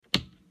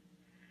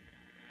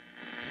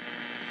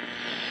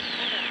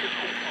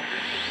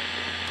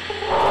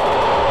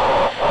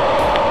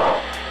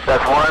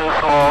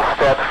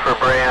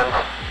brands.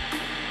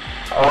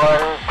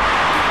 One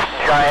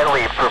giant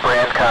leap for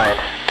brandkind.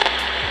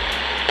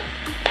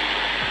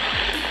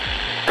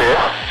 This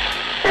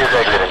is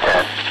Exit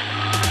Intent.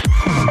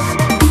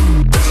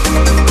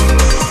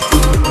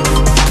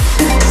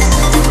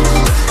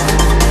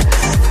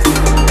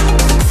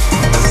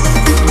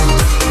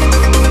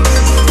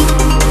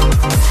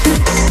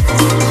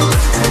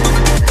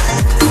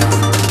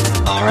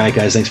 All right,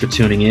 guys, thanks for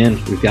tuning in.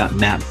 We've got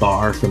Matt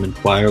Barr from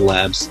Enquire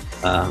Labs,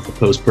 a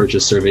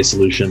post-purchase survey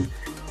solution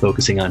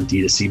focusing on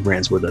D2C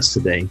brands with us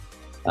today.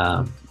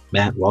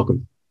 Matt,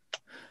 welcome.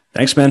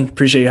 Thanks, man.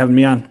 Appreciate you having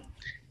me on.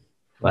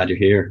 Glad you're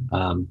here.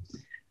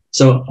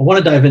 So I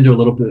want to dive into a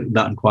little bit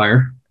about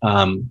Enquire.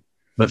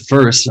 But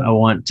first, I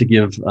want to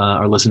give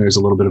our listeners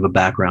a little bit of a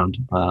background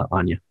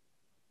on you.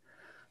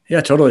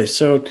 Yeah, totally.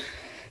 So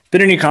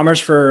been in e-commerce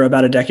for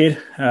about a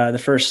decade.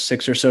 The first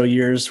 6 or so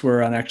years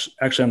were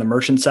actually on the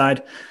merchant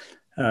side.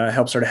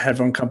 Helped start a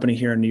headphone company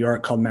here in New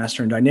York called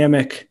Master and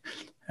Dynamic.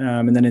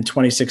 And then in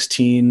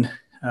 2016,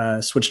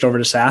 switched over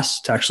to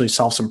SaaS to actually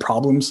solve some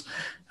problems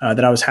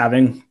that I was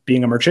having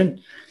being a merchant.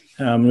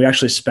 We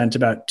actually spent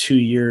about 2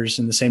 years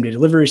in the same day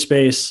delivery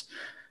space.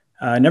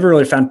 Never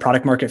really found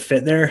product market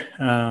fit there,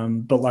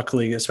 but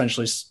luckily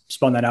eventually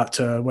spun that out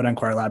to what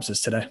Enquire Labs is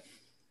today.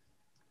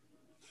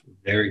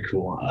 Very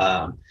cool.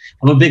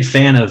 I'm a big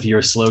fan of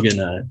your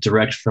slogan,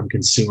 direct from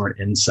consumer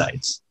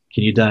insights.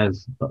 Can you dive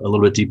a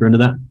little bit deeper into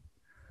that?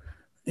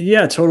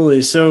 Yeah,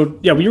 totally. So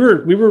yeah, we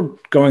were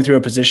going through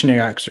a positioning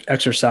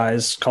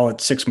exercise, call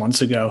it 6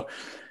 months ago.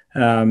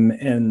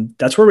 And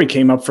that's where we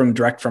came up from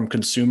direct from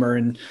consumer.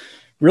 And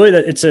really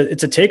that it's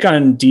a take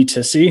on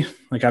D2C,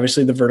 like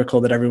obviously the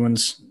vertical that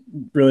everyone's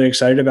really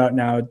excited about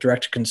now,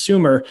 direct to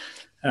consumer.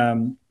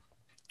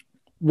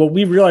 What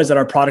we realized that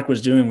our product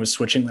was doing was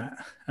switching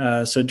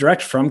that. So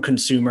direct from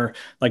consumer,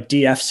 like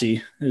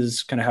DFC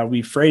is kind of how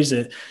we phrase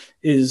it,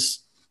 is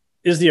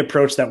the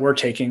approach that we're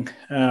taking,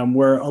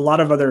 where a lot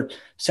of other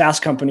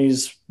SaaS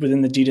companies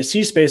within the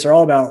D2C space are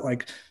all about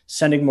like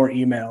sending more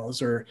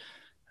emails or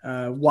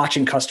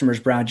watching customers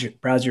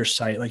browse your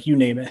site, like you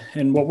name it.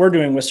 And what we're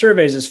doing with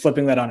surveys is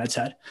flipping that on its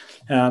head.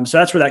 So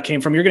that's where that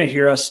came from. You're going to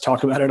hear us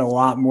talk about it a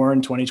lot more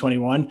in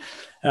 2021.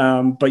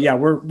 But yeah,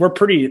 we're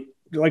pretty,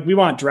 like we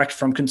want direct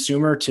from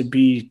consumer to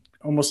be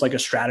almost like a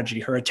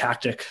strategy or a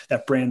tactic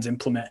that brands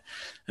implement,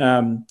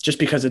 just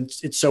because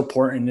it's so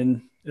important.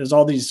 And as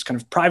all these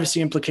kind of privacy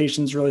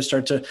implications really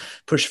start to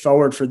push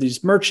forward for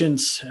these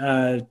merchants,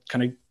 kind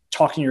of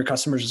talking to your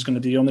customers is going to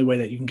be the only way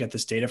that you can get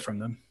this data from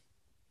them.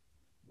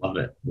 Love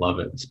it. Love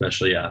it.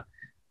 Especially,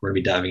 we're going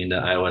to be diving into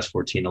iOS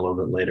 14 a little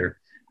bit later.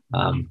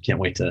 Can't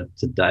wait to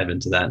dive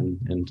into that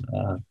and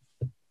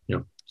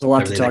there's a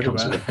lot to talk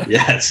about.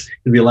 Yeah, it's going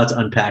to be a lot to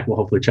unpack. We'll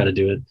hopefully try to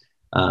do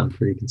it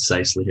pretty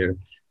concisely here.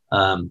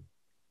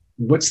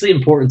 What's the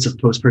importance of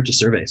post-purchase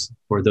surveys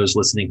for those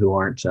listening who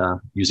aren't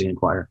using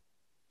Enquire?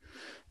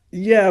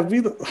 Yeah,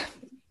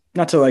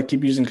 not to like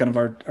keep using kind of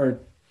our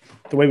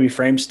the way we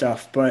frame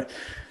stuff, but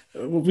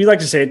we like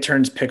to say it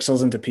turns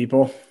pixels into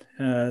people.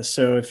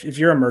 So if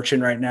you're a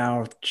merchant right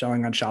now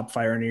selling on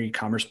Shopify or any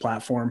e-commerce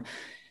platform,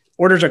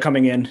 orders are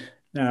coming in,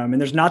 and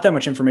there's not that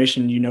much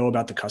information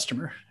about the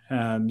customer.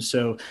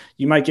 So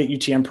you might get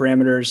UTM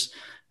parameters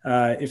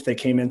if they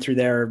came in through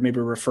there, maybe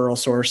a referral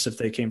source if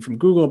they came from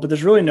Google, but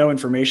there's really no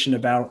information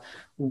about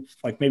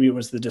like maybe it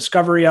was the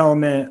discovery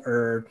element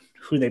or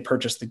who they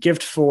purchased the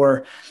gift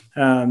for.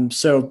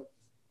 So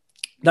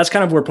that's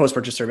kind of where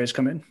post-purchase surveys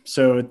come in.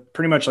 So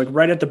pretty much like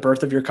right at the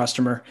birth of your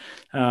customer,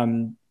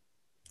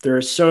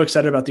 they're so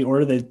excited about the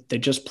order they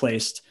just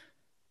placed.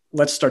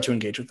 Let's start to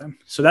engage with them.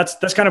 So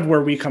that's kind of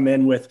where we come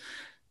in with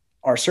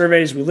our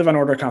surveys. We live on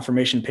order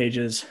confirmation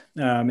pages.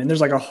 And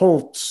there's like a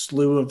whole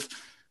slew of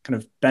kind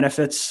of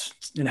benefits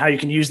in how you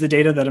can use the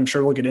data that I'm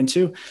sure we'll get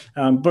into.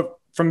 But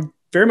from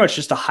very much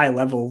just a high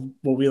level,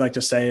 what we like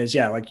to say is,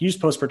 like use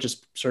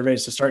post-purchase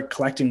surveys to start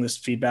collecting this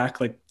feedback,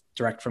 like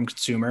direct from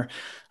consumer,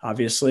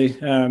 obviously,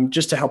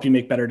 just to help you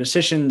make better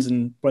decisions.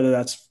 And whether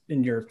that's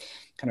in your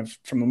kind of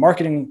from a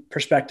marketing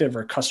perspective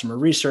or customer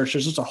research,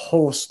 there's just a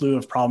whole slew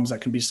of problems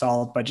that can be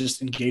solved by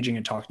just engaging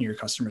and talking to your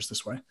customers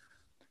this way.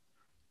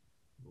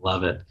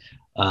 Love it.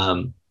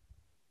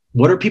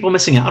 What are people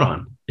missing out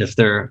on if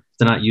they're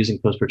not using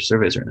post-purchase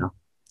surveys right now?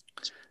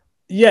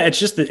 Yeah, it's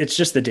just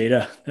the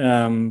data.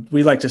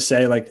 We like to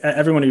say like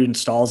everyone who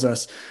installs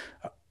us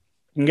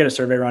can get a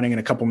survey running in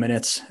a couple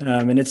minutes.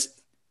 And it's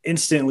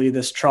instantly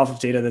this trough of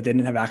data that they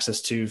didn't have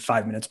access to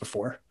 5 minutes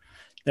before.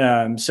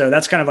 So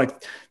that's kind of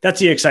like,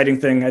 that's the exciting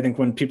thing. I think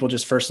when people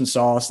just first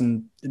install us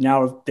and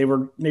now they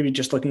were maybe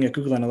just looking at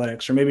Google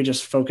Analytics or maybe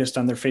just focused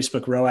on their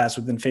Facebook ROAS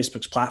within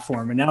Facebook's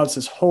platform. And now it's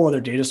this whole other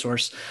data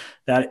source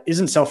that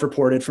isn't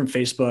self-reported from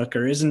Facebook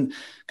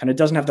or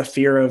doesn't have the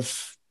fear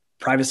of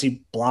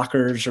privacy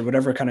blockers or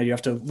whatever kind of you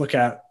have to look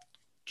at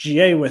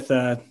GA with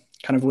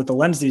kind of with the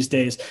lens these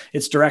days.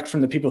 It's direct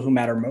from the people who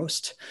matter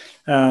most.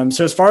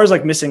 So as far as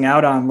like missing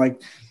out on,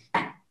 like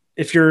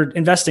if you're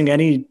investing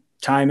any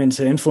time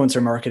into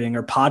influencer marketing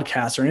or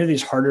podcasts or any of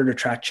these harder to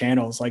track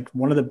channels, like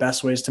one of the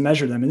best ways to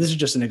measure them, and this is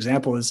just an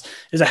example, is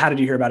a how did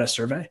you hear about us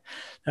survey.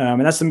 And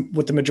that's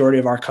what the majority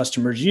of our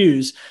customers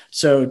use.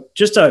 So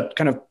just to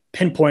kind of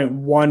pinpoint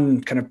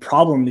one kind of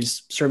problem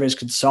these surveys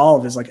could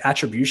solve is like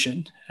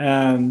attribution.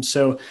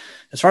 So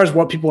as far as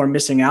what people are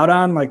missing out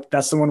on, like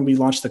that's the one we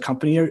launched the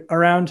company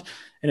around.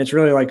 And it's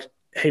really like,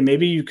 hey,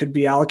 maybe you could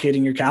be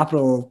allocating your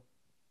capital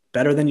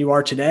better than you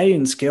are today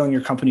and scaling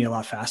your company a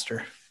lot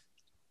faster.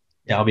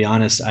 Yeah, I'll be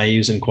honest. I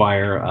use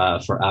Inquire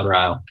for Outer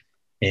Isle,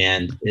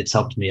 and it's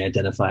helped me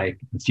identify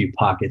a few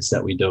pockets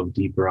that we dove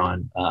deeper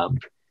on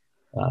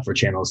for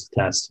channels to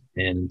test,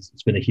 and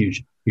it's been a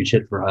huge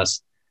hit for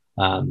us.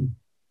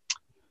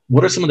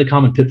 What are some of the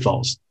common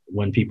pitfalls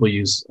when people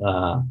use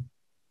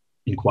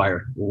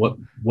Inquire?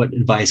 What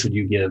advice would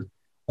you give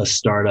a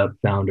startup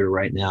founder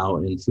right now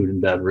in food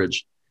and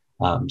beverage,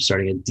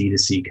 starting a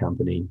D2C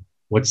company?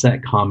 What's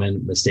that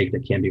common mistake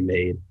that can be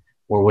made?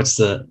 Or what's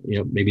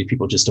maybe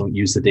people just don't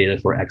use the data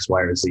for X, Y,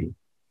 or Z?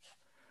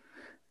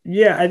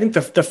 Yeah, I think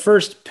the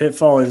first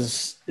pitfall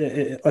is,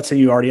 let's say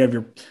you already have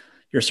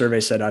your survey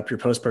set up, your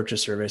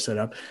post-purchase survey set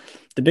up.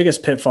 The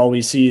biggest pitfall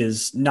we see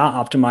is not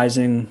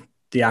optimizing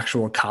the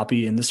actual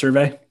copy in the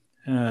survey.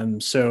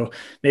 So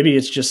maybe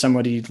it's just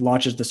somebody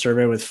launches the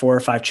survey with 4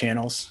 or 5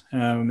 channels,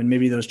 and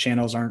maybe those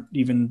channels aren't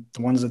even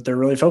the ones that they're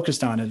really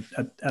focused on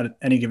at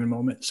any given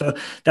moment. So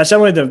that's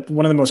definitely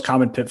one of the most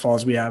common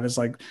pitfalls we have is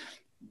like,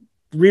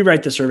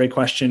 rewrite the survey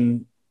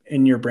question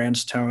in your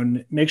brand's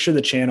tone, make sure the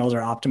channels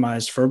are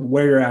optimized for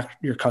where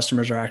your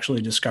customers are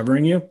actually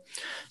discovering you.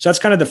 So that's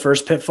kind of the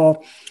first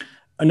pitfall.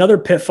 Another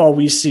pitfall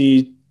we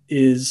see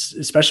is,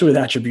 especially with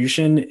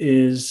attribution,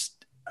 is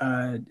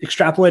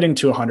extrapolating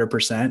to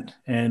 100%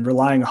 and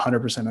relying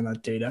 100% on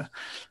that data.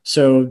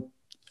 So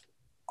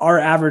our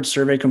average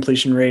survey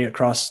completion rate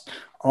across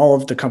all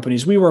of the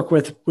companies we work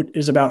with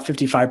is about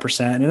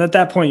 55%. And at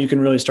that point, you can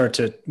really start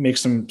to make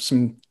some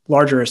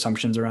larger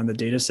assumptions around the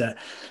data set.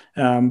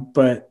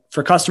 But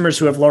for customers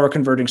who have lower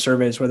converting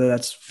surveys, whether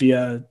that's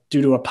due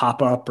to a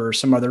pop-up or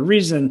some other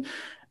reason,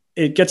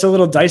 it gets a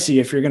little dicey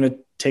if you're going to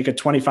take a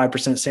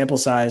 25% sample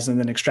size and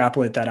then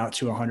extrapolate that out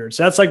to 100.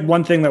 So that's like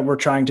one thing that we're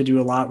trying to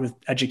do a lot with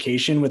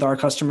education with our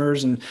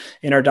customers and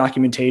in our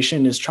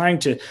documentation is trying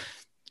to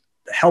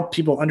help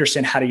people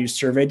understand how to use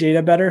survey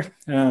data better.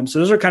 So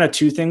those are kind of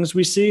 2 things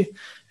we see.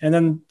 And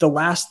then the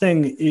last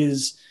thing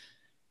is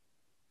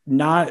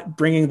not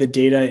bringing the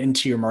data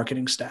into your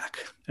marketing stack.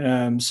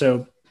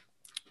 So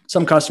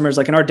some customers,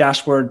 like in our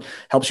dashboard,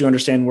 helps you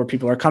understand where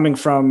people are coming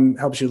from,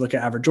 helps you look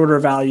at average order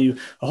value,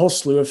 a whole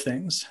slew of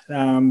things.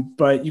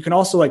 But you can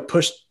also like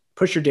push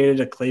your data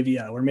to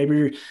Klaviyo, or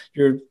maybe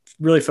you're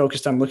really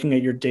focused on looking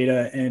at your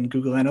data in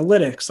Google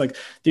Analytics. Like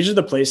these are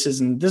the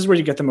places, and this is where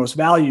you get the most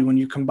value when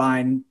you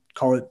combine,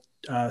 call it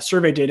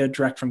survey data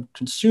direct from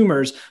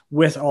consumers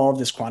with all of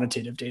this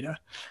quantitative data.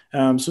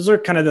 So those are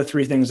kind of the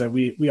 3 things that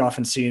we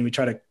often see and we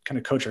try to kind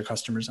of coach our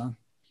customers on.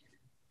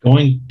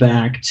 Going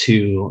back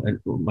to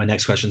my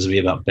next questions will be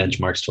about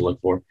benchmarks to look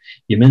for.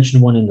 You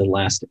mentioned one in the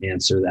last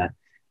answer that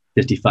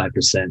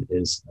 55%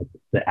 is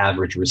the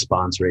average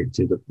response rate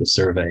to the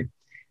survey.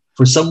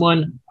 For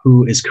someone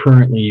who is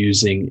currently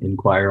using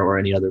Inquire or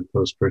any other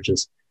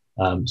post-purchase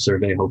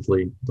survey,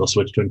 hopefully they'll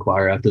switch to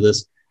Inquire after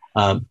this.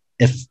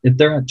 If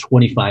they're at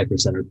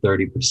 25% or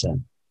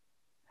 30%,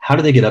 how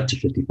do they get up to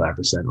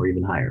 55% or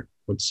even higher?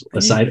 What's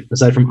aside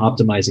from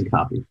optimizing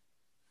copy?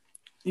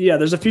 Yeah,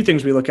 there's a few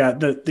things we look at.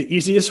 The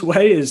easiest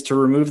way is to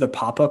remove the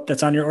pop-up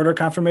that's on your order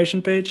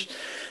confirmation page.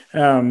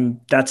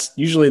 That's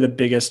usually the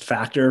biggest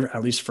factor,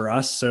 at least for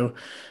us. So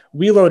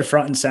we load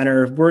front and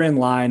center. We're in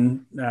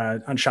line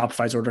on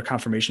Shopify's order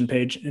confirmation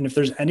page. And if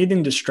there's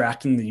anything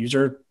distracting the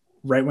user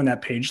right when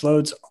that page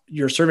loads,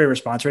 your survey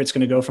response rate is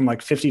going to go from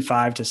like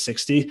 55 to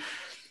 60,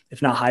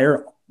 if not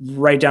higher,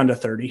 right down to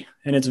 30.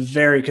 And it's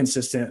very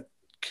consistent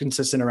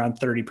around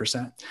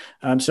 30%.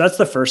 So that's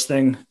the first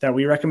thing that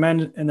we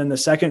recommend. And then the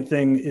second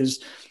thing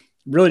is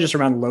really just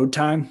around load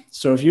time.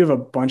 So if you have a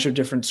bunch of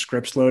different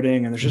scripts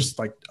loading and there's just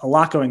like a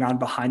lot going on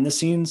behind the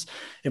scenes,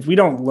 if we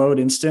don't load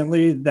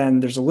instantly, then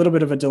there's a little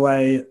bit of a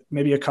delay.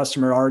 Maybe a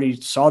customer already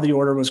saw the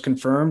order was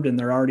confirmed and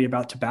they're already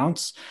about to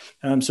bounce.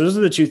 So those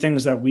are the 2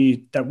 things that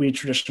we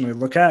traditionally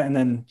look at. And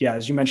then, yeah,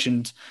 as you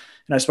mentioned,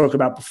 and I spoke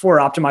about before,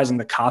 optimizing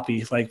the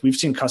copy. Like we've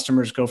seen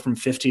customers go from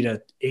 50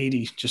 to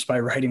 80 just by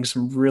writing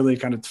some really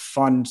kind of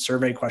fun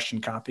survey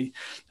question copy.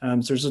 So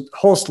there's a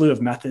whole slew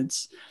of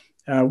methods.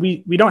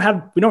 We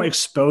don't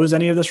expose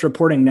any of this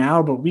reporting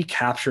now, but we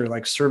capture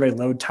like survey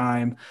load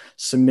time,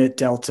 submit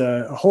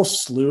delta, a whole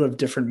slew of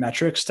different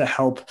metrics to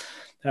help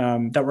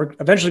that we're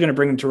eventually going to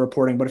bring into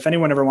reporting. But if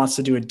anyone ever wants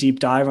to do a deep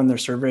dive on their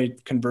survey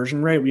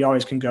conversion rate, we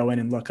always can go in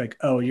and look like,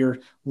 oh, your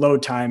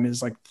load time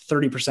is like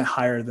 30%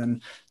 higher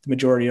than the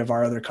majority of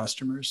our other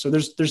customers. So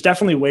there's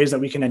definitely ways that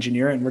we can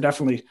engineer it.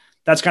 And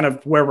that's kind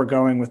of where we're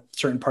going with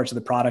certain parts of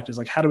the product is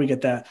like, how do we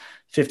get that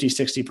 50,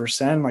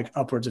 60%, like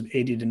upwards of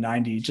 80 to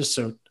 90, just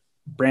so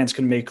brands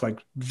can make like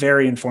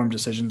very informed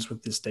decisions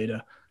with this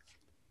data.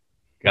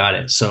 Got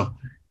it. So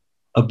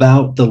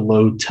about the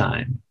load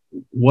time,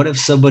 what if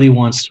somebody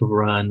wants to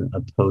run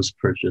a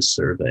post-purchase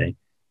survey,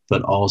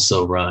 but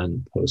also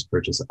run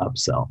post-purchase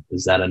upsell?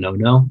 Is that a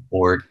no-no,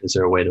 or is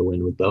there a way to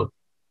win with both?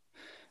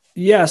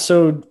 Yeah.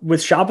 So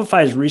with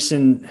Shopify's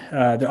recent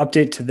the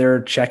update to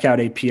their checkout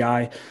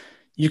API,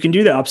 you can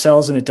do the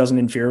upsells and it doesn't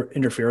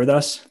interfere with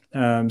us.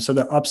 So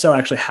the upsell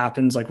actually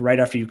happens like right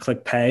after you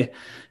click pay.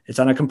 It's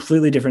on a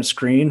completely different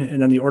screen,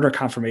 and then the order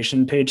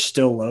confirmation page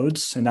still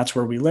loads, and that's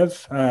where we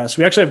live. So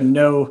we actually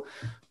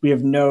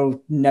have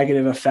no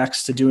negative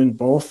effects to doing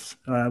both.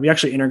 We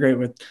actually integrate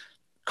with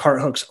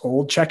Carthook's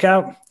old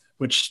checkout,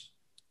 which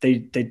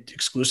they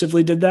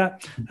exclusively did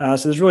that. So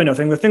there's really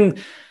nothing. The thing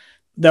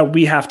that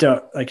we have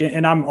to like,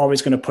 and I'm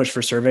always going to push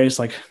for surveys,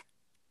 like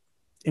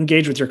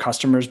engage with your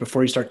customers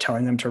before you start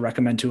telling them to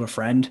recommend to a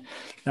friend,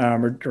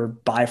 or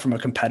buy from a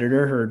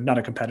competitor, or not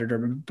a competitor,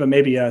 but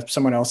maybe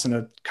someone else in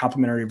a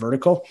complementary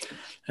vertical.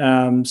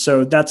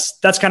 So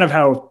that's kind of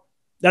how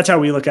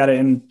we look at it.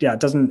 And yeah, it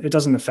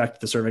doesn't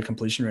affect the survey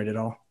completion rate at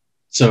all.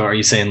 So are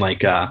you saying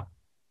like a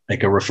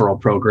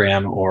referral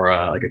program or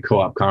like a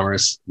co-op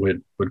commerce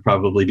would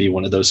probably be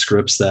one of those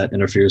scripts that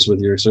interferes with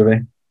your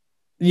survey?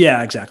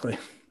 Yeah, exactly.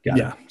 Got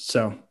yeah. it.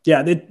 So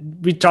yeah,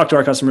 we talk to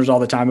our customers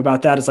all the time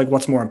about that. It's like,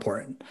 what's more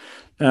important?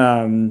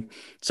 And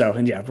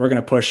yeah, we're going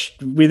to push.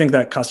 We think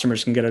that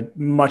customers can get a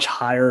much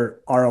higher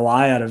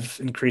ROI out of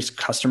increased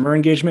customer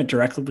engagement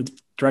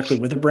directly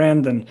with a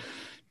brand than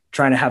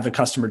trying to have the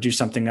customer do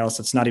something else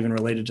that's not even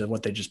related to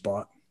what they just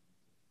bought.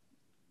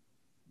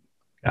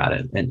 Got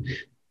it. And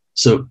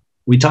so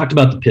we talked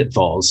about the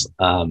pitfalls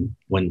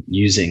when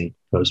using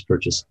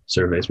post-purchase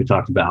surveys. We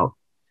talked about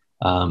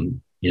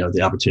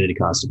the opportunity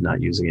cost of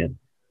not using it.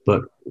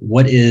 But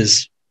what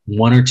is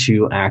one or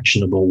two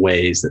actionable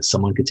ways that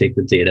someone could take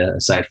the data,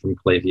 aside from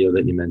Klaviyo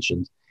that you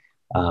mentioned,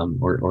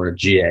 or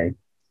GA?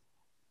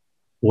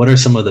 What are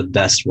some of the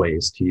best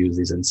ways to use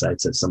these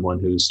insights that someone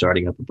who's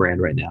starting up a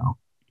brand right now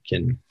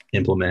can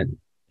implement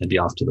and be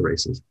off to the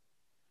races?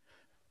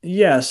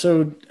 Yeah.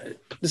 So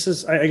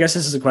I guess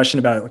this is a question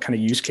about kind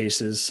of use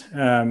cases.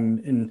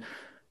 In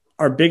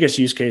our biggest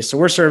use case, so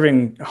we're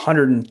serving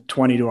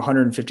 120 to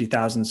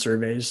 150,000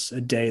 surveys a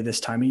day this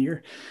time of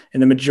year.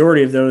 And the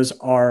majority of those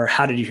are,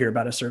 how did you hear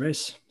about us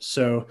surveys?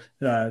 So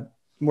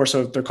more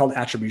so they're called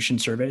attribution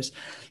surveys.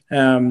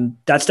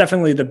 That's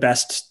definitely the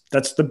best.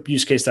 That's the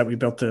use case that we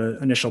built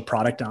the initial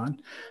product on.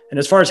 And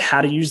as far as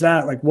how to use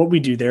that, like what we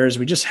do there is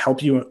we just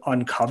help you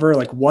uncover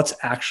like what's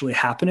actually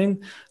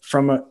happening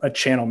from a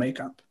channel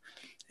makeup.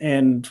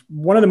 And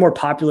one of the more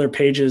popular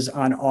pages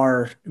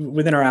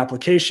within our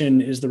application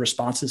is the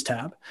responses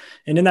tab.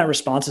 And in that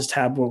responses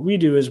tab, what we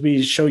do is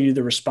we show you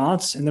the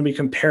response, and then we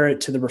compare it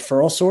to the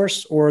referral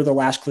source or the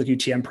last click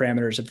UTM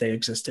parameters if they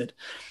existed.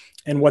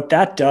 And what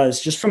that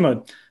does, just from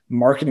a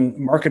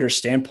marketer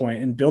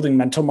standpoint and building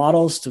mental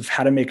models of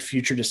how to make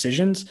future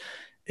decisions,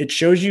 it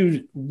shows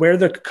you where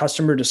the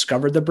customer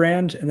discovered the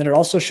brand. And then it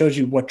also shows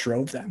you what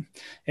drove them.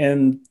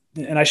 And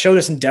I show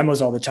this in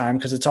demos all the time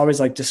because it's always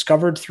like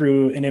discovered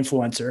through an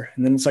influencer.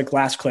 And then it's like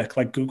last click,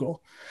 like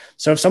Google.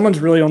 So if someone's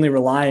really only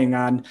relying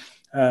on,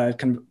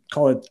 can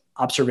call it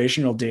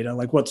observational data,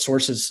 like what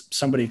sources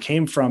somebody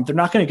came from, they're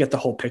not going to get the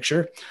whole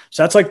picture.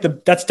 So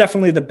that's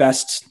definitely the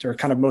best or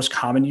kind of most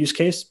common use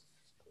case.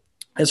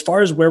 As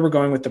far as where we're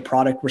going with the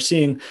product, we're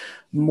seeing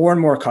more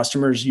and more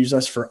customers use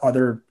us for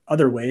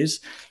other ways.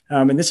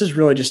 And this is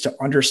really just to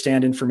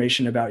understand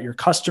information about your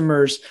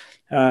customers,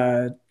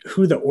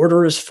 who the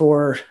order is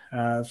for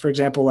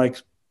example, like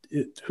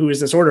who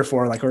is this order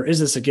for? Like, or is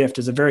this a gift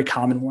is a very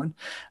common one.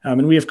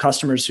 And we have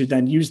customers who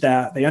then use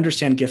that. They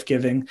understand gift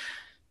giving.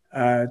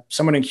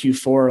 Someone in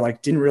Q4,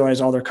 like didn't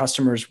realize all their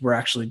customers were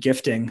actually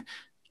gifting,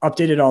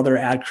 updated all their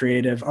ad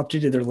creative,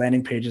 updated their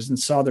landing pages, and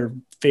saw their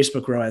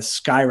Facebook ROAS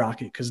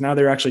skyrocket because now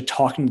they're actually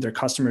talking to their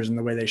customers in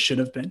the way they should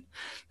have been.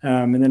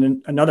 And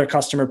then another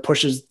customer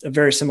pushes a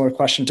very similar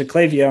question to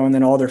Klaviyo, and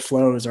then all their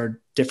flows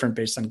are different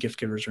based on gift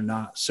givers or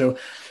not. So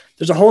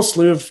there's a whole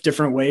slew of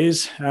different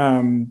ways.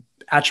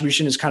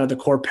 Attribution is kind of the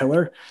core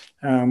pillar.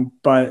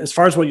 But as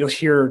far as what you'll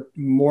hear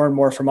more and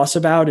more from us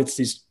about, it's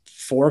these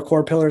 4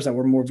 core pillars that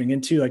we're moving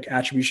into. Like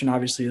attribution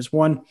obviously is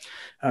one,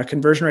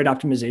 conversion rate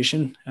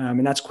optimization.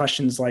 And that's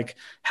questions like,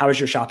 how is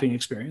your shopping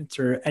experience,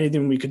 or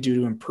anything we could do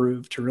to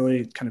improve, to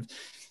really kind of,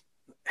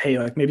 hey,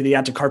 like maybe the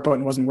add to cart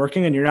button wasn't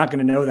working, and you're not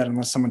going to know that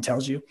unless someone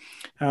tells you.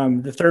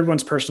 The third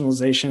one's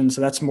personalization. So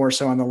that's more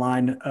so on the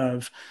line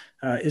of,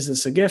 is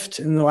this a gift?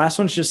 And the last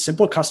one's just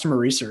simple customer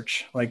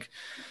research, like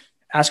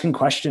asking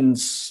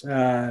questions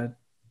that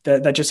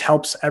just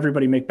helps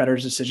everybody make better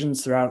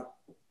decisions throughout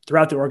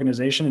the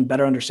organization and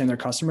better understand their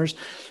customers.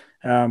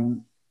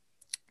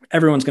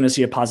 Everyone's going to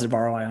see a positive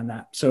ROI on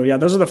that. So yeah,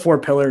 those are the 4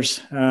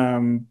 pillars.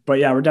 But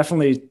yeah, we're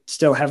definitely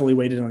still heavily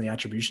weighted on the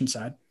attribution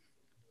side.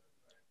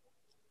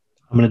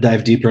 I'm going to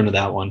dive deeper into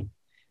that one.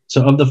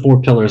 So of the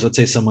 4 pillars, let's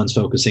say someone's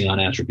focusing on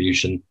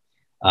attribution,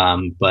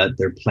 but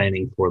they're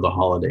planning for the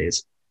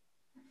holidays.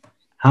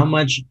 How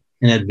much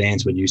in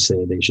advance would you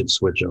say they should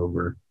switch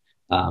over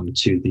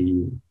to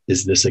the,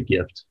 is this a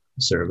gift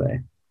survey?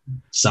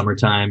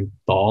 Summertime,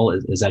 fall,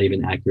 is that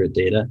even accurate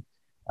data?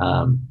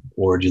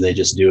 or do they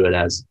just do it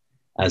as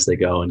they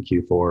go in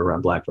Q4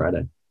 around Black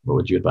Friday? What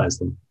would you advise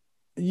them?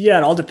 Yeah,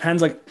 it all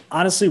depends. Like,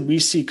 honestly, we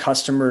see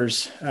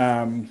customers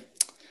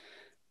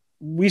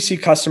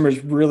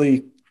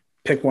really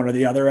pick one or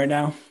the other right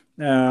now.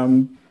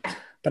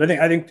 But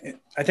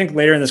I think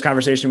later in this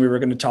conversation, we were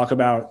going to talk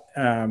about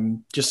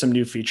just some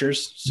new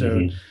features.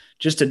 So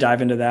just to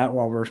dive into that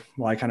while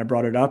I kind of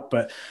brought it up,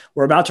 but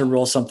we're about to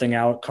roll something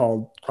out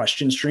called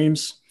question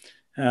streams.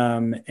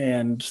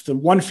 And the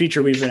one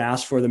feature we've been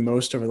asked for the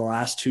most over the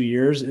last 2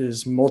 years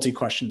is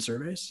multi-question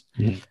surveys.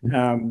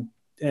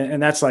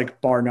 And that's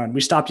like bar none. We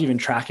stopped even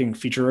tracking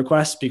feature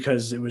requests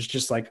because it was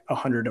just like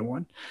 100 to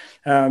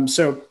 1.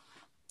 So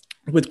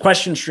with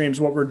question streams,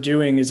 what we're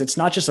doing is it's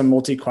not just a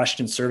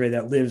multi-question survey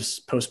that lives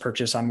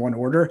post-purchase on one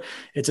order.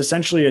 It's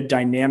essentially a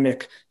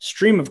dynamic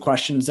stream of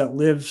questions that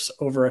lives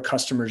over a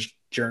customer's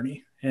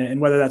journey.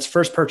 And whether that's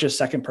first purchase,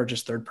 second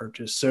purchase, third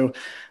purchase. So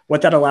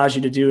what that allows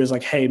you to do is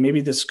like, hey,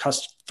 maybe this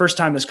first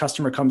time this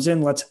customer comes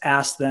in, let's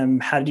ask them,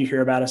 how did you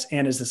hear about us?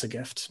 And is this a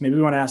gift? Maybe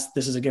we want to ask,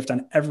 this is a gift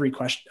on every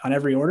question, on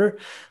every order,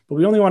 but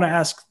we only want to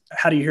ask,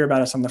 how do you hear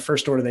about us on the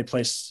first order they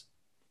place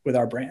with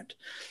our brand?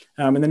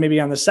 And then maybe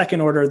on the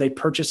second order, they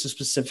purchase a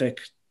specific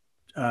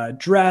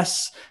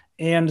dress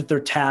and they're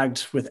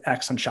tagged with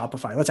X on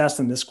Shopify. Let's ask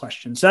them this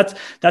question. So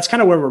that's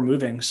kind of where we're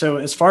moving. So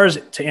as far as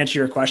to answer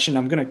your question,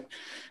 I'm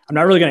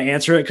not really going to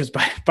answer it because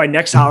by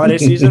next holiday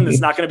season, it's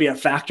not going to be a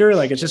factor.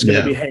 Like, it's just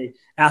going to be, hey,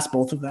 ask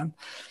both of them.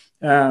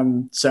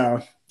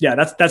 So yeah,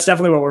 that's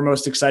definitely what we're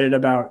most excited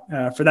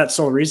about for that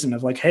sole reason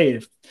of like, hey,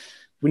 if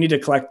we need to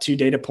collect 2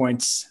 data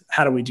points,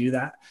 how do we do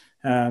that?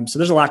 So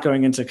there's a lot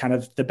going into kind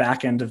of the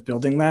back end of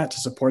building that to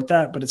support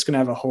that, but it's going to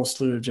have a whole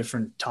slew of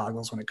different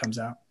toggles when it comes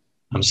out.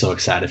 I'm so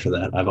excited for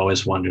that. I've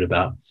always wondered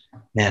about,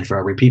 man, for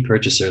our repeat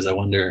purchasers, I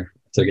wonder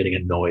if they're getting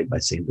annoyed by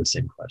seeing the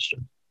same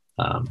question.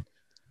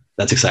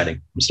 That's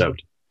exciting. I'm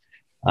stoked.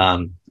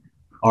 All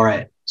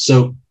right.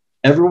 So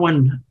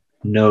everyone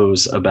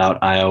knows about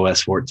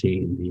iOS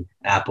 14, the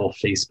Apple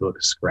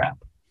Facebook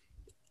scrap.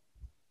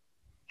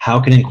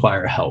 How can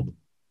Inquire help?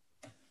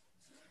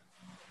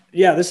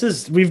 Yeah,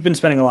 we've been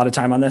spending a lot of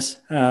time on this.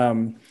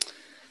 When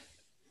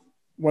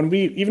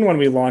we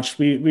launched,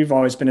 we've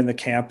always been in the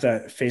camp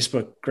that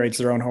Facebook grades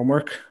their own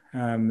homework.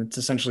 It's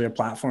essentially a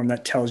platform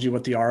that tells you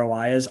what the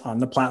ROI is on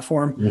the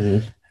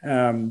platform.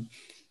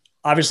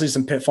 Obviously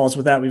some pitfalls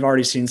with that. We've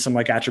already seen some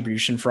like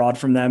attribution fraud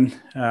from them.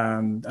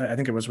 I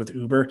think it was with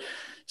Uber.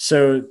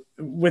 So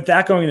with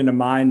that going into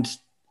mind,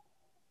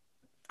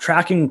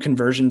 tracking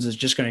conversions is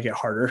just going to get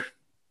harder.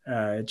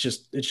 It's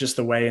just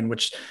the way in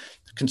which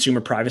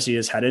consumer privacy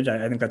is headed.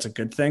 I think that's a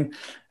good thing.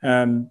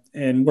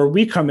 And where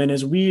we come in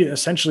is we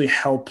essentially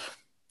help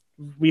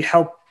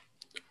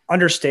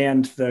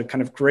understand the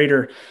kind of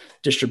greater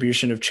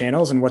distribution of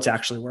channels and what's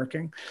actually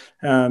working.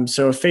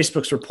 So if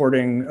Facebook's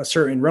reporting a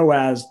certain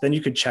ROAS, then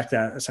you could check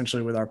that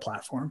essentially with our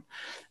platform.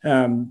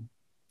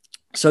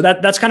 So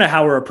that's kind of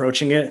how we're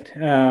approaching it.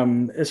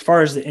 As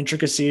far as the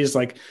intricacies,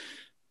 like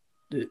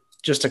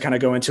just to kind of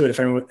go into it,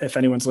 if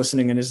anyone's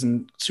listening and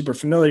isn't super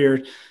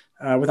familiar,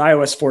 with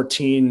iOS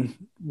 14,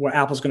 what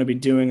Apple's going to be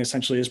doing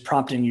essentially is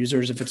prompting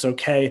users if it's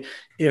okay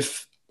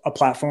if a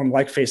platform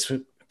like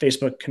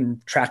Facebook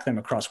can track them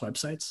across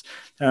websites.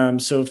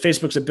 So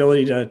Facebook's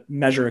ability to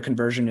measure a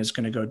conversion is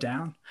going to go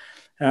down.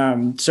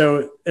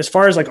 So as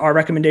far as like our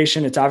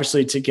recommendation, it's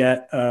obviously to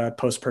get a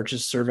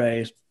post-purchase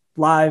survey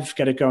live,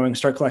 get it going,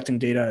 start collecting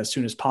data as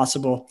soon as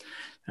possible.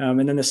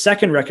 And then the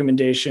second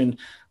recommendation,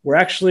 we're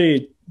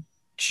actually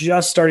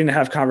just starting to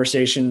have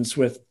conversations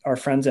with our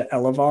friends at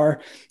Elevar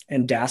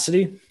and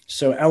Dacity.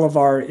 So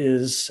Elevar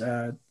is,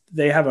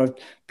 they have a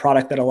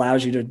product that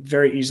allows you to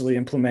very easily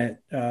implement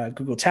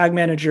Google Tag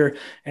Manager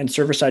and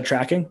server-side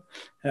tracking.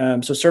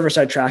 So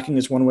server-side tracking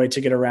is one way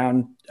to get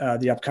around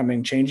the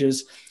upcoming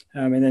changes.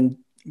 And then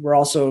we're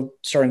also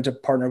starting to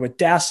partner with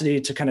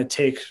Dacity to kind of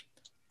take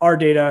our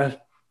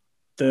data,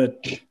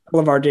 all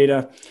of our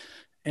data,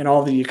 and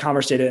all the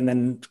e-commerce data, and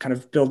then kind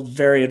of build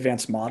very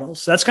advanced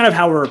models. So that's kind of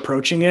how we're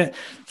approaching it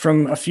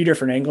from a few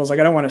different angles.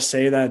 Like, I don't want to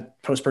say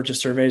that post-purchase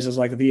surveys is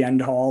like the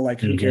end all, like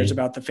who cares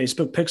about the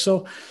Facebook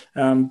pixel?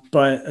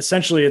 But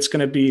essentially it's going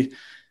to be,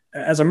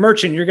 as a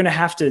merchant, you're going to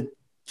have to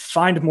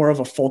find more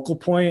of a focal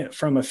point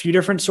from a few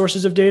different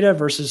sources of data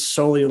versus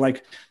solely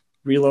like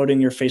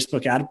reloading your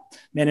Facebook ad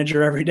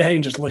manager every day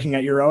and just looking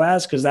at your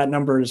ROAS, because that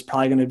number is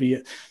probably going to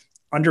be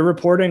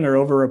underreporting or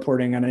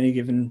overreporting on any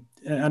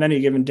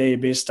given day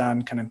based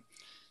on kind of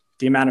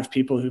the amount of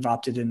people who've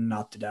opted in and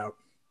opted out.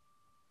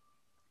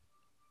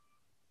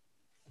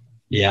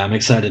 Yeah, I'm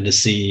excited to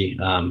see.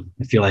 I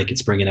feel like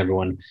it's bringing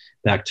everyone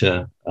back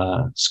to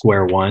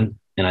square one,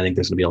 and I think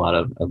there's going to be a lot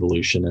of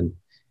evolution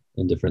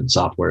in different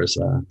softwares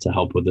to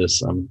help with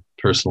this. I'm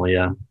personally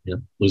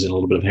losing a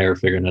little bit of hair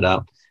figuring it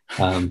out,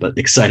 but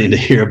exciting to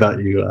hear about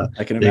you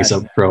being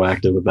so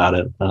proactive about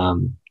it.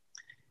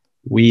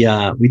 We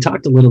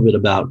talked a little bit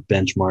about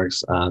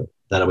benchmarks,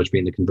 that which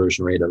being the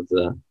conversion rate of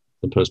the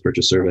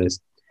post-purchase surveys.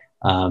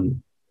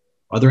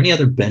 Are there any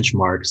other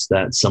benchmarks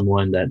that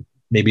someone that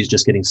maybe is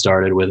just getting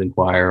started with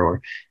Inquire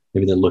or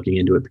maybe they're looking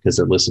into it because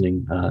they're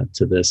listening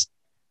to this.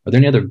 Are there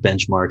any other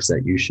benchmarks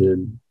that you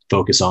should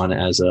focus on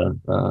as a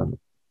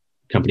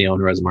company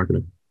owner, as a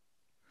marketer?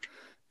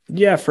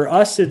 Yeah, for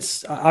us,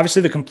 it's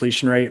obviously the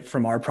completion rate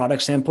from our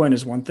product standpoint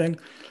is one thing.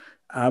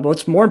 But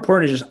what's more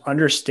important is just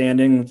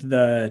understanding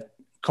the,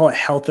 call it,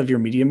 health of your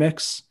media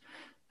mix.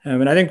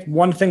 And I think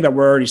one thing that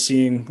we're already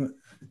seeing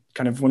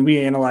kind of when we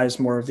analyze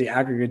more of the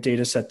aggregate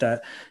data set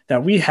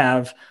that we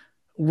have,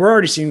 we're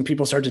already seeing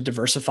people start to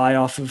diversify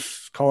off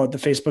of, call it, the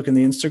Facebook and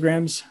the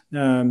Instagrams.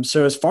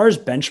 So as far as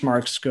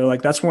benchmarks go,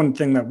 like that's one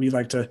thing that we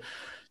like to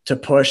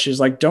push is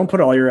like, don't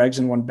put all your eggs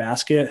in one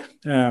basket,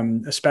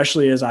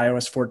 especially as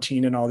iOS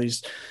 14 and all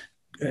these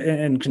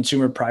and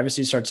consumer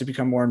privacy starts to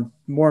become more and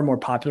more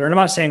popular. And I'm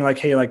not saying like,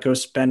 hey, like go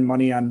spend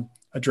money on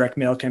a direct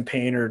mail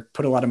campaign or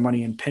put a lot of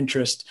money in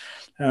Pinterest,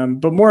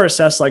 but more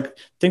assess, like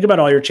think about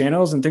all your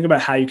channels and think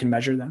about how you can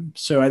measure them.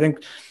 So I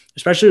think,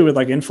 especially with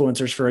like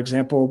influencers, for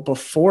example,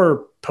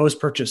 before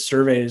post-purchase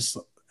surveys,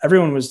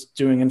 everyone was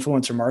doing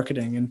influencer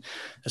marketing. And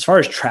as far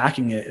as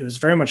tracking it, it was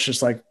very much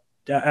just like,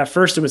 at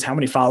first it was how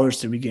many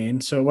followers did we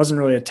gain? So it wasn't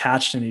really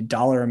attached to any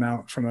dollar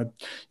amount from on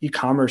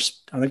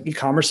the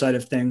e-commerce side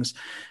of things.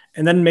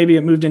 And then maybe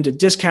it moved into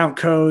discount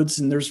codes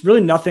and there's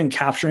really nothing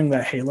capturing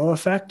that halo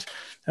effect.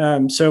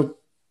 So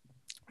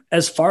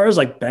as far as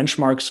like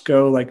benchmarks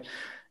go, like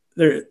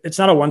it's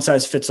not a one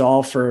size fits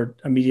all for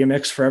a media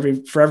mix for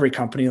every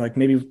company. Like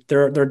maybe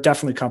there are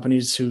definitely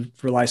companies who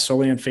rely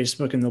solely on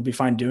Facebook and they'll be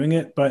fine doing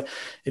it. But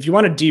if you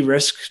want to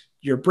de-risk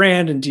your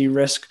brand and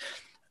de-risk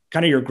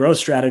kind of your growth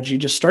strategy,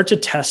 just start to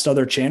test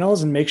other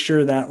channels and make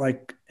sure that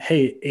like,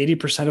 hey,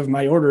 80% of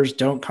my orders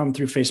don't come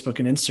through Facebook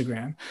and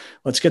Instagram.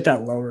 Let's get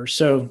that lower.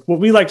 So what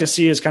we like to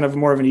see is kind of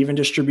more of an even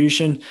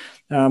distribution,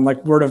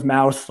 like word of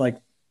mouth,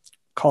 like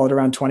call it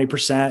around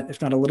 20%,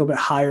 if not a little bit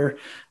higher,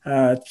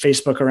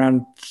 Facebook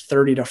around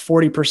 30 to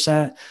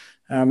 40%.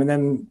 And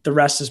then the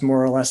rest is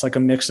more or less like a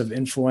mix of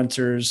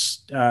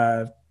influencers,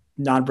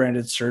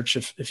 non-branded search,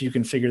 if you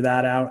can figure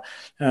that out,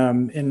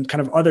 and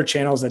kind of other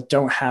channels that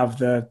don't have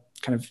the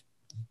kind of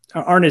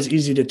aren't as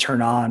easy to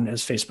turn on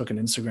as Facebook and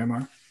Instagram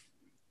are.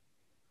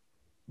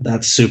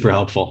 That's super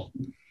helpful.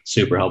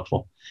 Super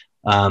helpful.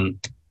 Very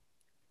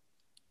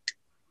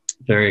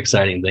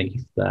exciting. Thank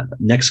you for that.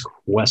 Next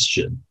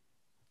question.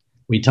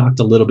 We talked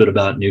a little bit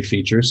about new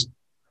features.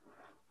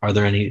 Are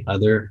there any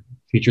other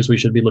features we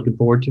should be looking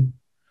forward to?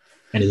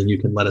 Anything you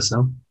can let us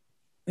know?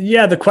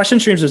 Yeah, the question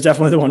streams is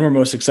definitely the one we're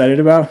most excited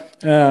about.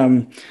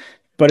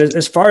 But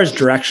as far as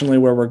directionally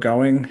where we're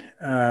going,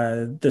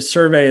 the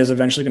survey is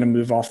eventually going to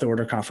move off the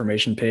order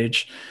confirmation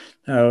page.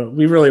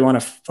 We really want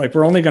to,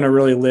 we're only going to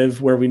really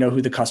live where we know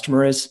who the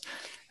customer is.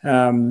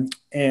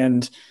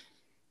 And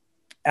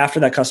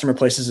after that customer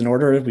places an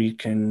order, we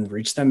can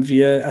reach them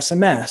via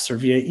SMS or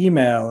via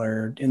email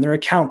or in their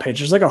account page.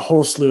 There's like a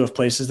whole slew of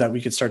places that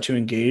we could start to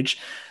engage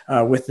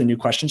with the new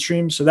question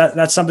stream. So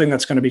that's something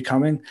that's going to be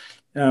coming.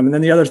 And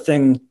then the other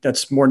thing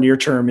that's more near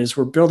term is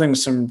we're building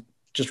some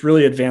just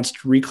really advanced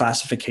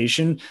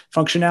reclassification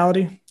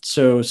functionality.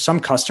 So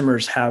some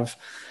customers have,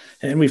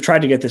 and we've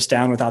tried to get this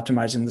down with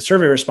optimizing the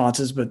survey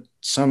responses, but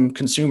some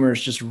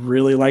consumers just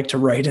really like to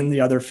write in the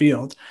other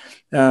field.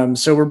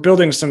 So we're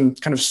building some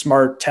kind of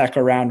smart tech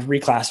around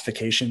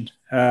reclassification.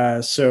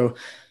 So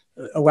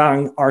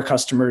allowing our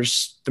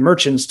customers, the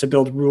merchants, to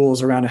build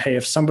rules around, hey,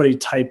 if somebody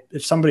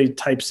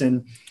types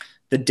in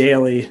the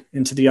daily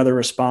into the other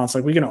response,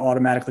 like we can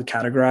automatically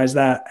categorize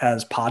that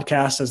as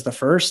podcast as the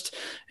first,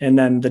 and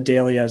then the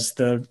daily as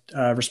the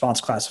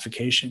response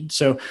classification.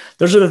 So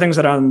those are the things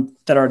that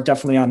are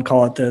definitely on,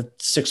 call it, the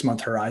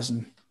 6-month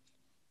horizon.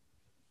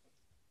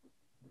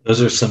 Those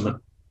are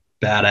some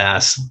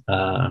badass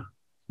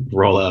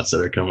rollouts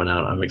that are coming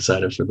out. I'm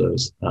excited for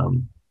those.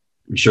 I'm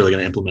sure they're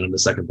going to implement them the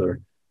second they're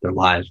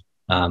live.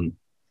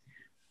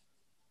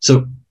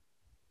 So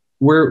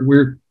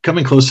we're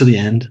coming close to the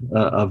end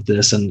of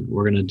this, and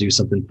we're going to do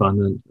something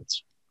fun.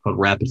 It's called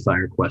rapid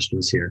fire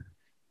questions here.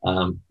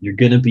 You're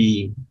going to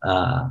be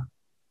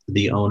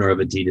the owner of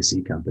a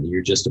D2C company.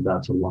 You're just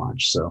about to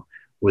launch. So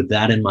with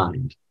that in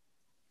mind,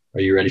 are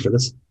you ready for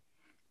this?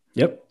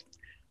 Yep.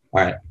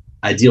 All right.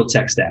 Ideal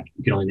tech stack.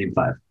 You can only name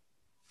 5.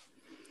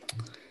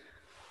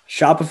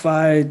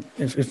 Shopify.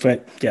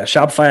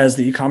 Shopify as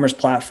the e-commerce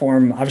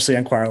platform. Obviously,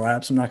 Enquire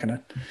Labs. I'm not going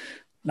to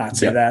not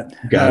say that.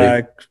 Got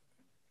it.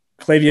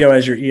 Klaviyo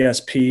as your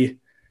ESP,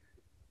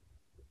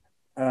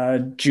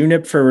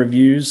 Junip for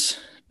reviews.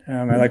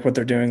 I like what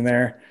they're doing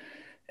there.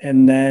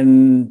 And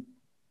then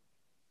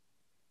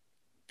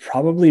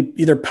probably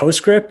either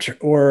PostScript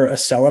or a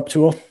sell-up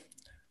tool.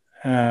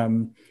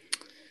 It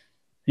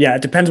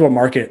depends what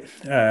market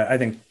I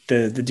think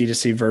the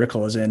D2C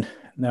vertical is in.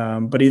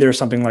 But either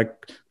something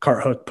like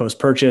Carthook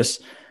post-purchase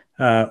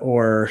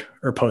or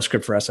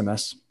PostScript for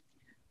SMS.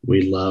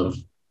 We love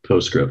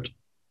PostScript.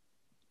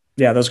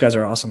 Yeah, those guys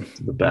are awesome.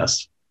 The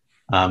best.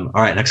 All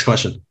right, next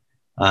question.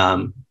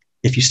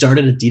 If you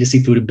started a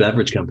D2C food and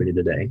beverage company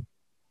today,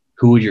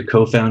 who would your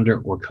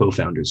co-founder or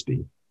co-founders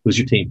be? Who's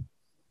your team?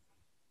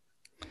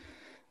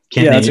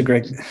 Can't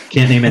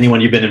name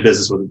anyone you've been in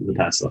business with in the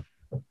past,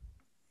 though.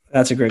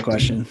 That's a great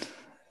question.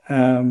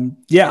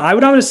 Yeah, I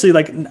would honestly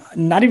like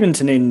not even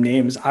to name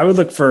names. I would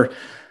look for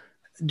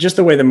just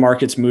the way the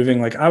market's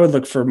moving. Like I would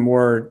look for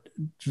more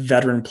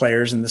veteran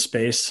players in the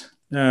space.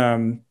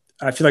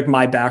 I feel like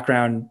my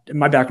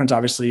background's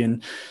obviously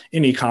in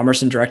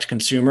e-commerce and direct to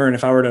consumer. And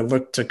if I were to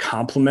look to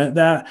complement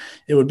that,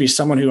 it would be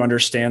someone who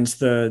understands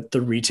the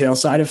retail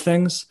side of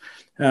things.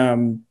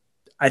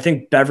 I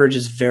think beverage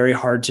is very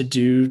hard to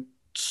do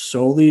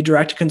solely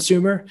direct to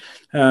consumer.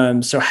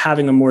 So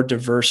having a more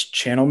diverse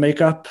channel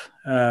makeup,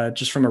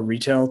 just from a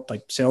retail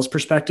like sales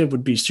perspective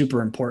would be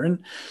super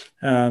important.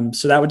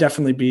 So that would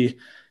definitely be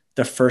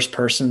the first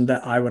person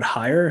that I would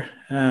hire.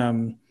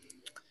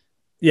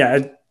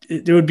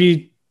 It would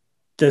be,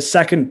 the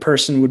second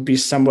person would be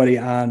somebody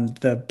on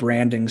the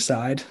branding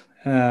side.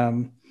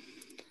 I'd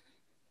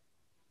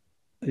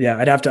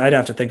have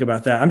to think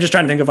about that. I'm just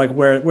trying to think of like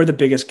where the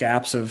biggest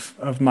gaps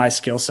of my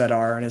skill set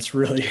are. And it's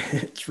really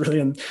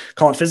in,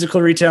 call it physical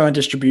retail and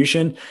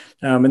distribution.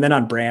 And then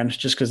on brand,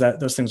 just because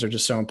those things are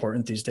just so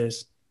important these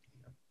days.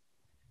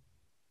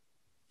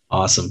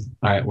 Awesome.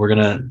 All right. We're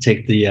going to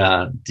take the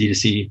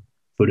D2C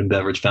food and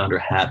beverage founder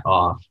hat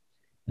off.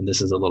 And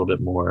this is a little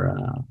bit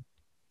more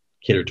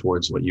catered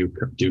towards what you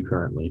do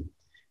currently.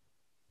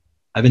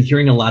 I've been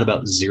hearing a lot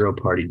about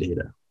zero-party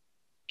data.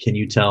 Can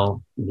you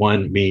tell,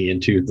 one, me,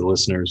 and two, the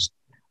listeners,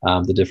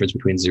 the difference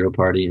between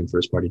zero-party and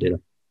first-party data?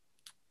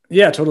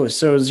 Yeah, totally.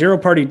 So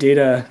zero-party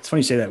data, it's funny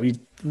you say that. We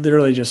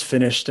literally just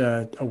finished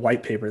a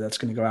white paper that's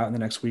going to go out in the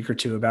next week or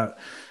two about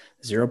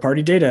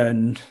zero-party data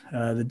and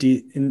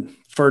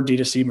for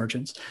D2C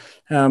merchants.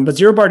 But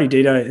zero-party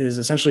data is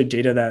essentially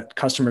data that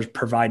customers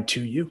provide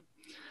to you.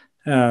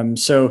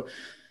 So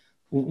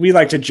we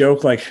like to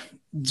joke like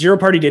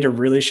zero-party data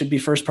really should be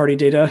first-party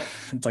data.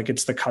 It's like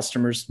it's the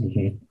customer's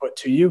put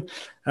to you.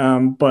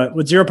 But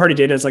with zero-party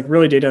data, it's like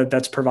really data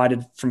that's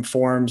provided from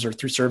forms or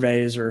through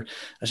surveys, or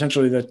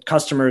essentially the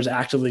customer is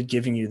actively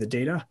giving you the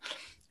data.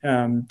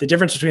 The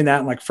difference between that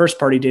and like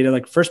first-party data,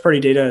 like first-party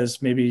data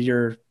is maybe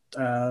your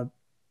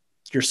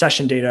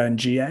session data in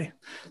GA.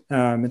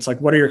 It's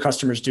like, what are your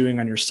customers doing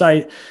on your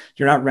site?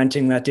 You're not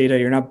renting that data.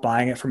 You're not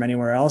buying it from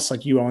anywhere else.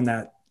 Like you own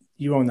that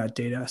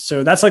data.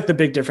 So that's like the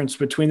big difference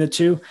between the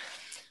two.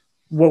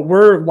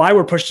 Why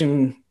we're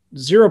pushing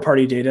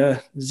zero-party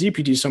data,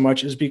 ZPD, so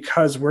much is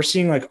because we're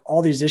seeing like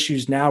all these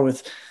issues now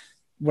with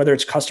whether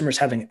it's customers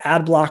having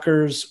ad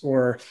blockers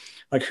or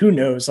like, who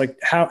knows, like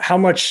how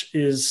much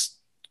is,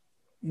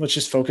 let's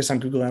just focus on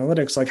Google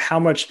Analytics. Like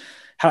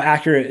how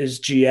accurate is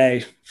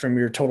GA from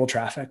your total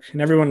traffic?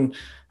 And everyone,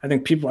 I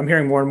think I'm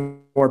hearing more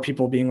and more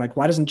people being like,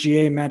 why doesn't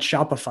GA match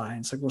Shopify? And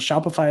it's like, well,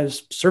 Shopify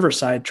is server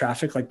side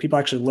traffic, like people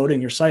actually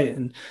loading your site,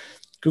 and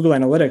Google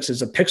Analytics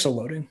is a pixel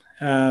loading.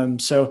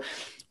 So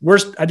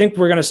I think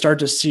we're going to start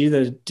to see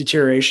the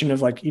deterioration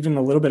of like even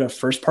a little bit of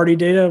first party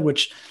data,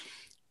 which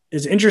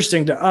is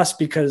interesting to us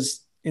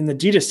because in the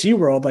D2C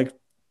world, like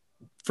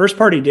first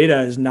party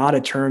data is not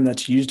a term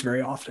that's used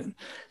very often.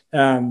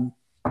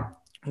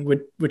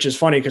 Which is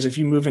funny because if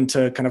you move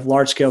into kind of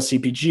large scale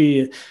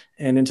CPG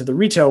and into the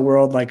retail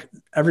world, like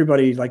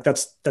everybody, like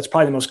that's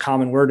probably the most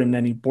common word in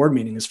any board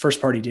meeting is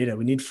first party data.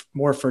 We need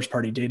more first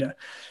party data.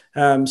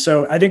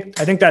 So I think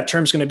that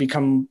term's going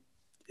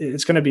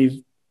to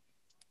be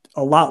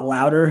a lot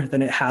louder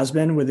than it has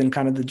been within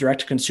kind of the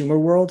direct to consumer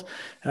world.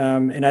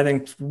 And I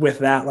think with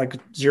that, like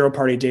zero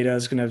party data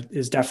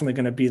is definitely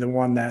going to be the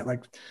one that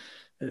like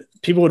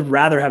people would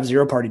rather have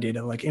zero party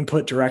data, like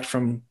input direct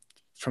from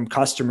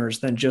customers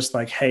than just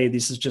like, hey,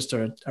 this is just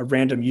a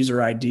random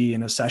user ID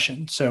in a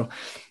session. So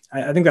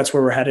I think that's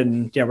where we're headed.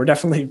 And yeah, we're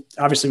definitely,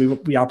 obviously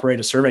we operate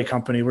a survey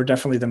company. We're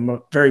definitely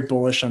very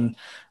bullish on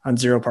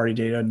zero party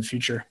data in the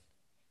future.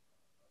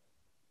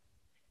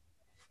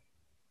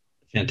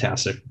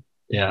 Fantastic.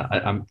 Yeah.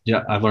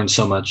 I've learned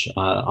so much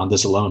on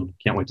this alone.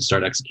 Can't wait to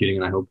start executing.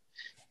 And I hope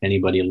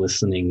anybody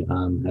listening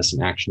has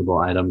some actionable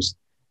items.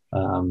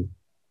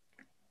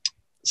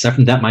 Aside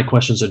from that, my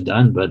questions are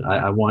done, but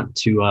I want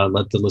to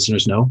let the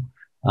listeners know,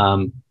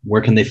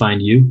 where can they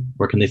find you?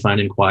 Where can they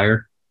find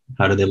Enquire?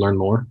 How do they learn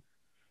more?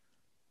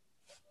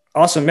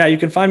 Awesome. Yeah, you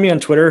can find me on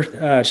Twitter.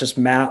 It's just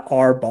Matt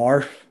R.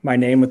 Barr, my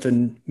name with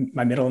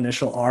my middle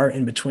initial R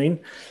in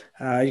between.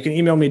 You can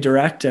email me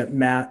direct at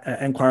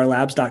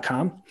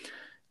matt@enquirelabs.com.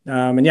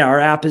 And yeah, our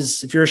app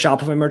is, if you're a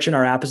Shopify merchant,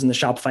 our app is in the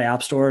Shopify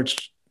App Store. It's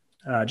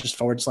just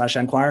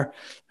 /Enquire.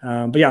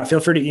 But yeah, feel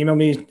free to email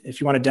me if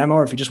you want a demo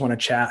or if you just want to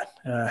chat.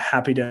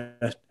 Happy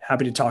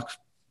to talk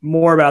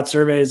more about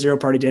surveys, zero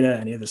party data,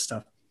 any of this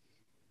stuff.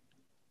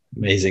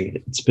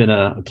 Amazing. It's been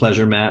a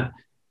pleasure, Matt.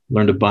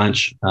 Learned a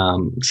bunch.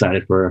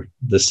 Excited for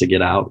this to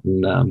get out.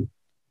 And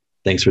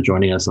thanks for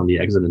joining us on the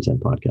Exit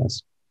Intent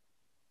podcast.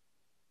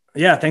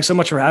 Yeah, thanks so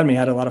much for having me. I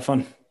had a lot of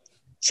fun.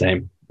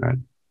 Same. All right.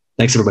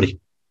 Thanks, everybody.